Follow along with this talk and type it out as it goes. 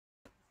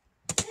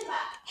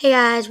Hey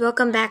guys,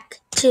 welcome back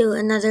to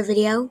another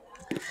video.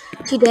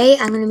 Today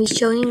I'm going to be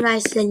showing you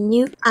guys the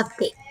new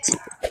update.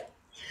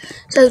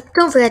 So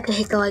don't forget to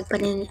hit the like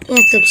button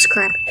and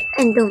subscribe,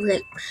 and don't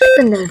forget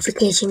the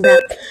notification bell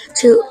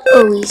to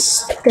always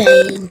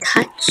stay in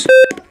touch.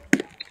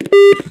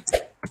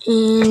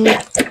 And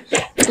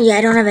yeah,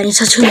 I don't have any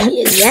social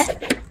media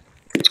yet.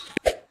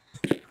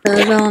 So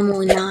I'm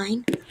only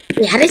 9.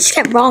 Wait, how did I just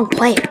get wrong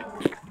player?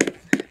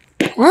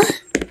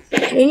 What? I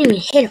didn't even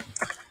hit him.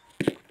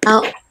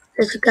 Oh,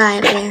 there's a guy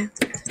up there.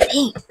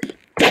 Dang.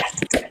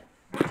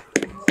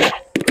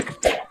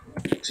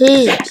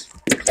 Jesus.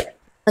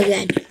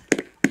 Again.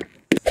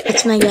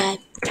 It's my guy.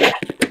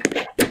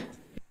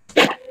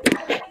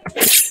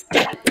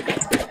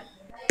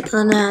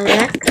 Oh, now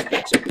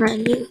that's my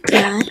new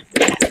guy.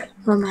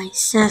 Or my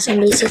assassin,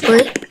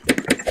 basically.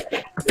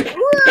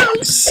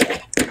 Gross!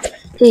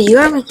 Dude, you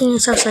are making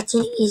yourself such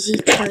an easy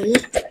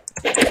target.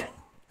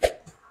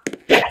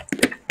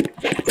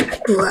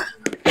 Bruh.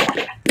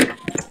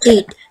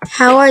 Dude,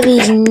 how are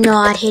these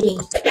not hitting?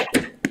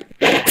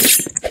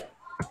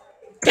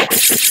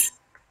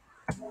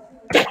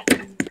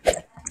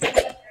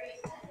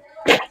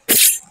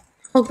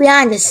 Look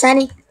behind us,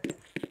 Sonny.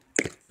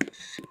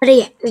 But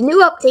yeah, the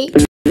new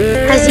update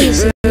has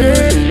these new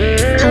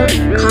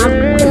comp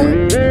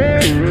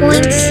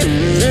points,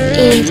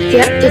 and if you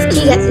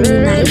get the new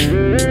knife,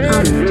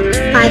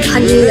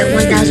 500 at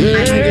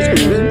 1,500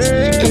 coins,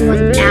 and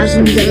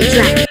 1,000 you get a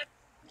dragon.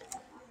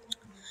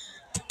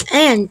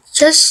 And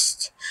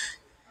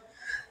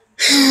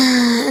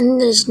and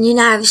there's new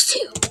knives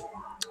too.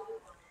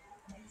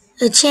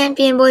 The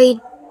champion blade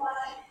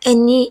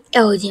and the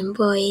elegant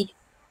blade.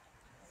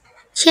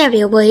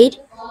 Champion blade.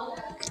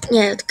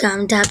 Yeah, it's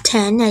gone top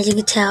 10, as you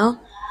can tell.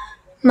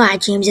 My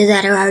dreams of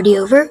that are already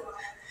over.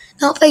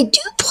 Now, if I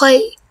do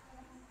play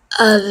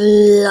a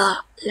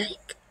lot,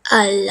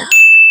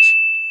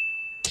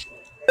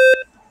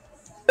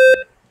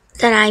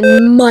 then I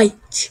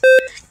might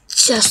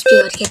just be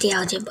able to get the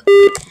elegant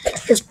blade.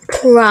 There's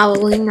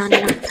probably not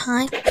enough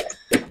time,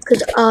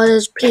 because all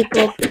those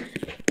people,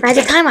 by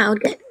the time I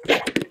would get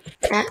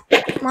that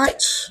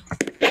much,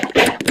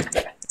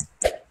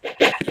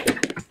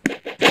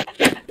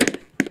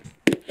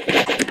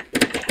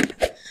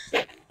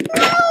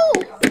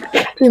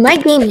 dude, my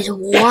game is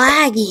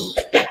lagging.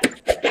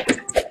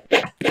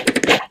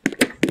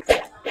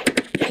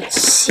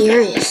 It's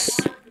serious.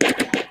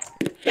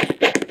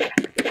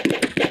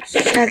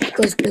 That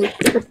goes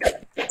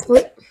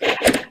what?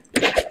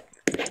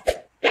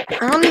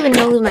 I don't even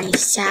know who my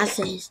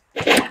assassin is. I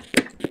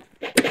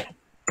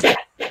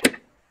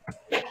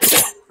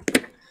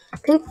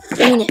think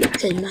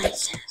Phoenix is my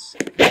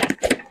assassin.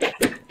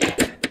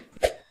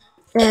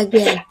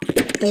 Again,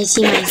 I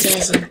see my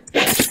assassin.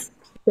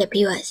 Yep,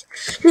 he was.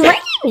 Dude, my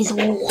game is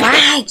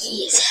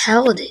laggy as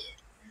hell, dude.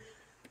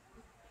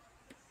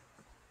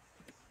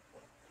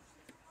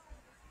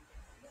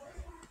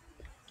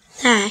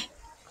 Alright.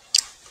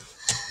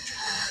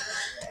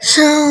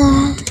 So,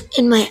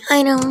 in my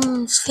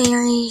items,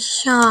 fairy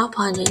shop,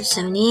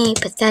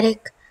 178,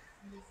 pathetic,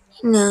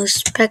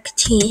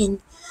 spectating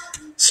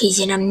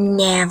season, I'm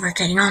never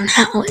getting on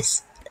that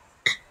list.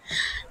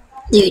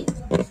 Dude,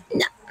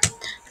 no.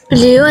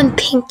 Blue and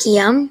pink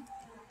yum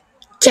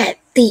get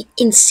the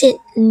instant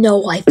no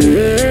life.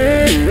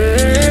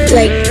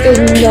 Like,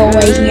 there's no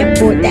way you can get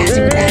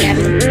 4,000 without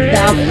having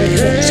dog or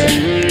twins.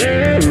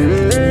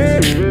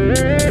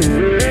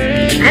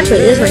 I play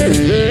this one.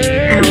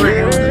 I don't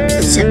want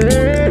 7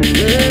 minutes.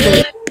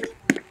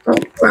 Well,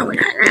 probably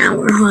not an hour,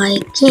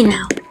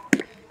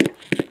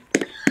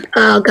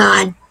 Oh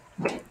god.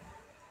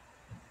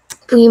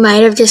 We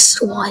might have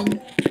just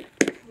won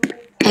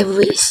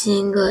every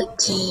single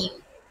game.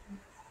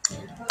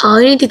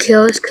 All you need to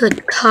kill is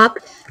top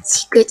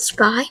secret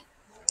spy,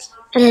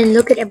 and then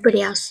look at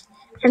everybody else.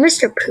 And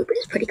Mr. Poop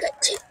is pretty good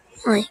too.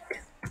 Can't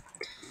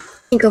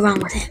go wrong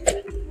with him.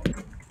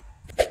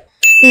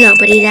 No,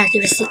 but he's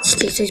active receipts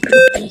too, so he's pretty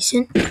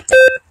decent.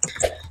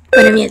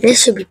 But I mean,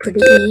 this should be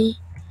pretty easy.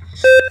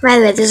 By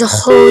the way, there's a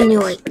whole new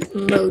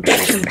mode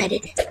for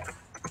competitive.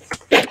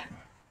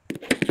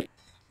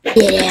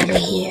 Get out of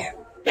here.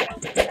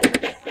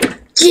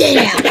 Get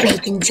out,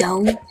 Bacon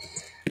Jones.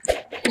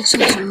 This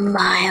was a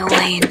mile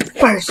away in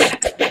first.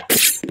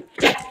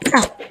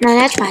 Oh, no,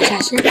 that's my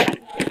assassin.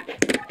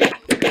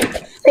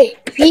 Wait,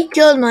 if he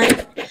killed my...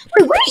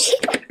 Wait, where is he?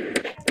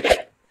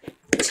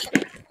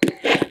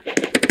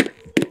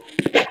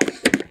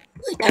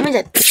 Wait, that means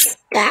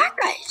that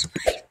guy's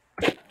my...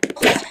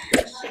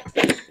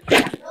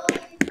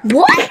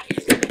 What?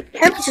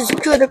 That means there's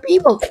 2 other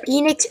people.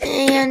 Phoenix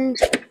and...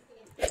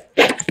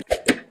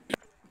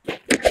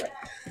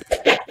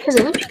 Because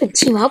I wish we could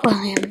team up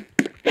on him.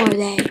 Or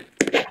they.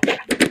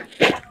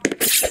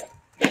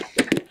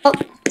 Oh,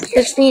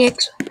 here's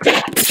Phoenix.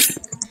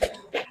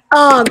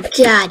 Oh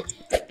god.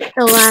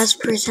 The last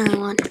person I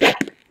won.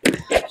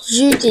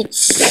 You did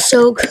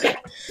so good.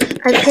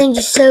 I trained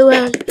you so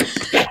well.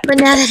 But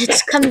now that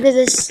it's come to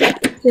this,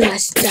 you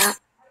must stop.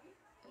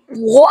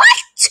 What?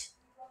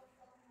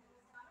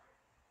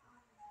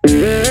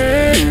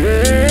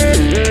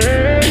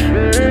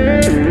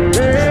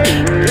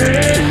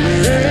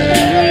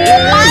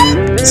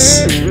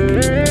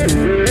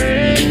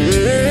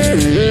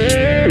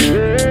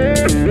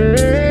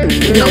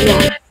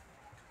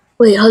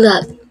 Wait, hold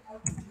up.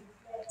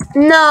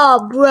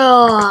 No,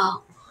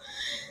 bro.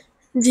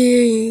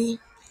 Dude.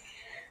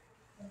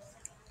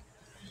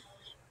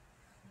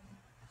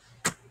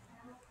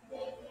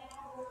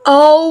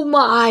 Oh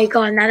my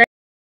god, now that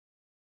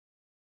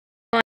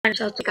I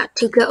got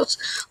 2 kills.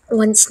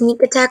 One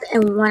sneak attack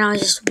and one I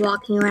was just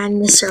walking around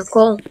in a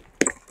circle.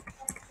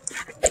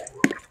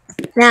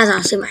 That was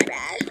honestly my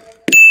bad.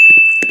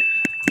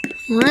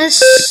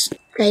 Let's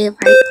stay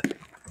right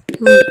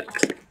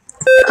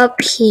up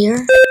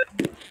here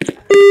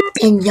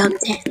and jump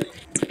down.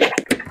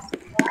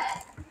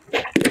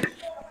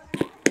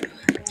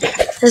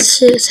 That's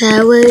just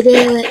how we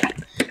do it.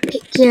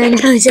 Pick your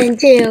nose and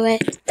do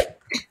it.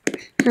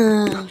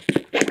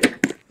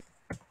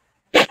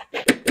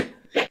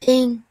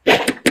 Ding.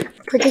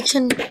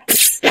 Prediction.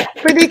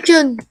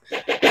 Prediction.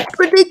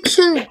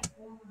 Prediction.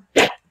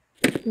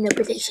 No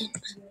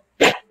predictions.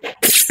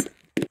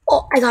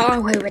 Oh, I got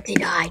wrong way but they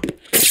died.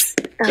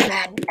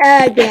 Again.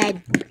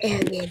 Again.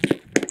 Again.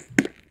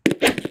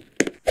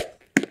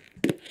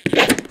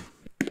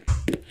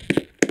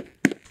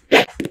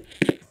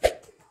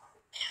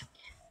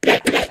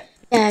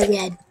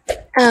 Again.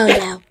 Oh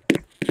no.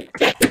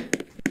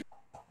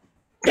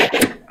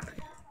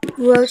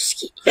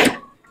 Broski.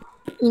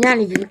 You're not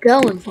even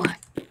going for it.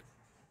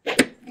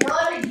 You know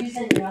what you're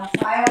using your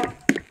file?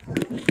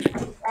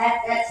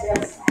 That's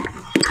real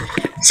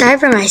sad. Sorry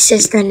for my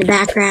sister in the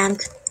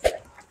background.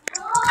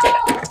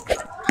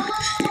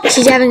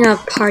 She's having a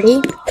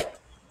party.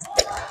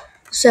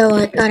 So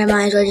I thought I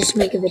might as well just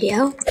make a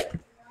video.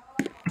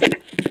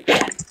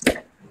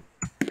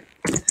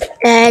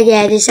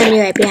 Yeah, there's somebody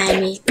right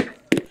behind me.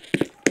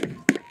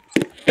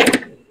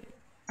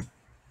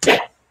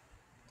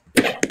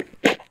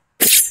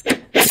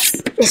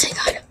 Yes, I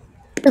got him.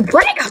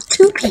 But I got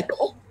 2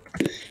 people.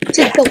 It's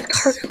a double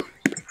target.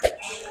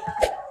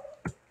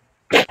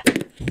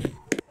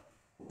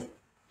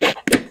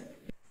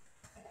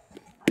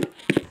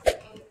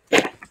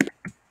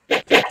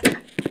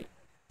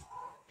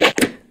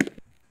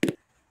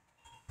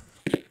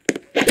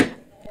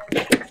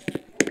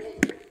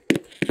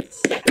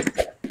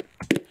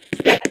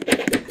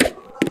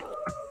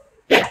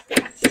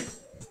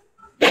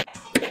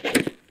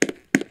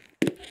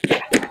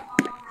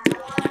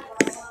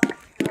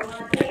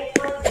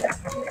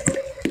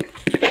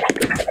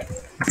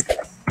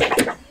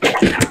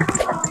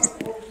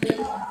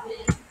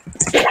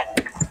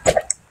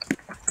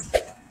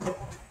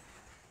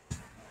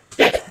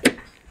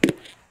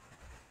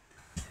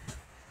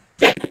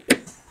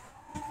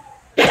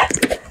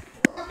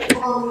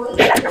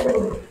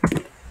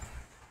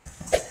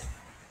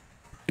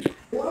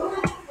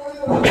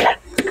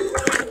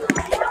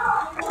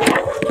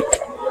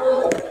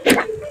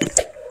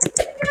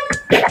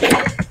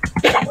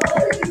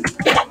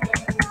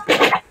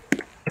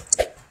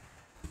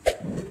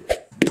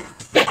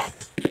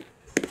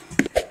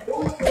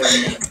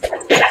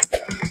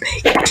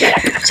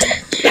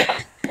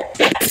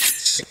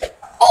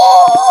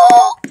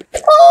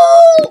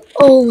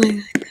 Oh my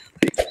god.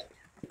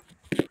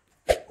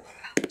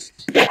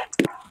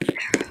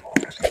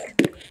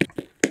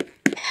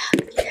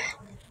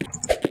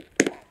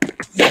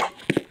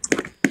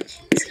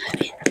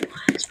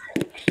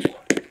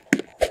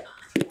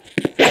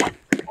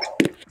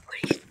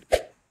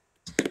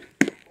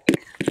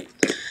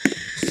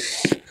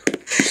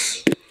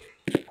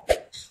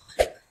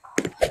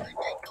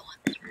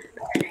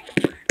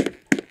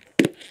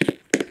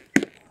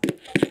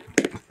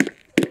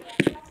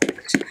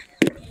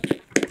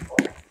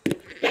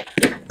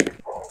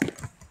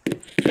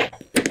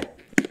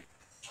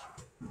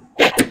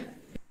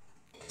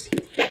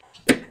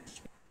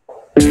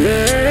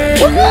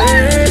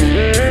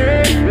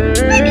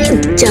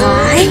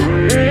 Die?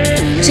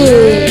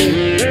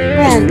 Dude,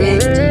 round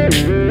it.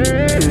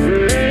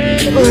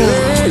 Come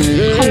on.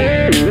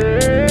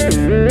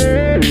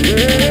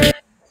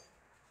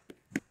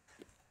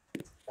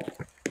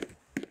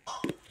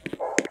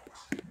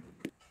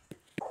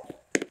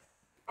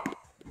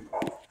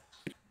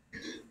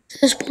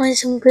 Just playing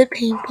some good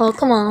paintball.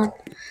 Come on.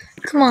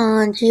 Come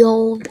on,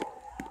 Joel.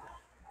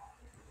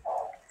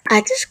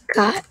 I just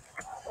got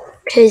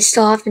pissed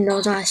off in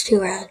those last 2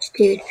 rounds,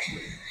 dude.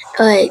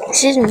 Like,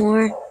 this is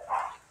more.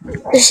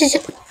 This is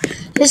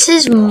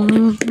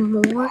more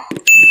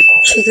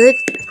triggered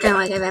than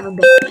like I've ever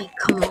been. Like,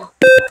 come on.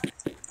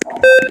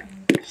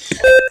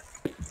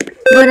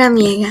 But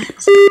yeah,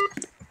 guys.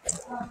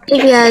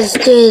 If you guys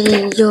did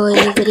enjoy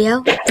the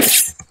video,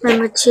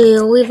 remember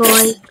to leave a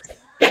like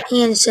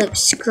and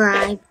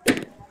subscribe.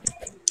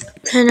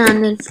 Turn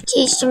on the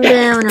notification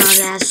bell and all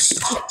that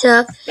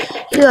stuff.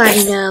 You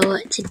already know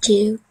what to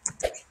do.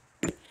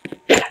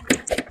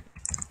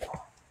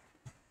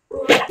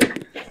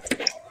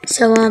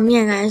 So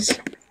yeah, guys.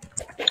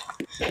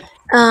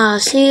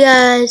 See you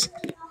guys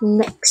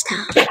next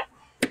time.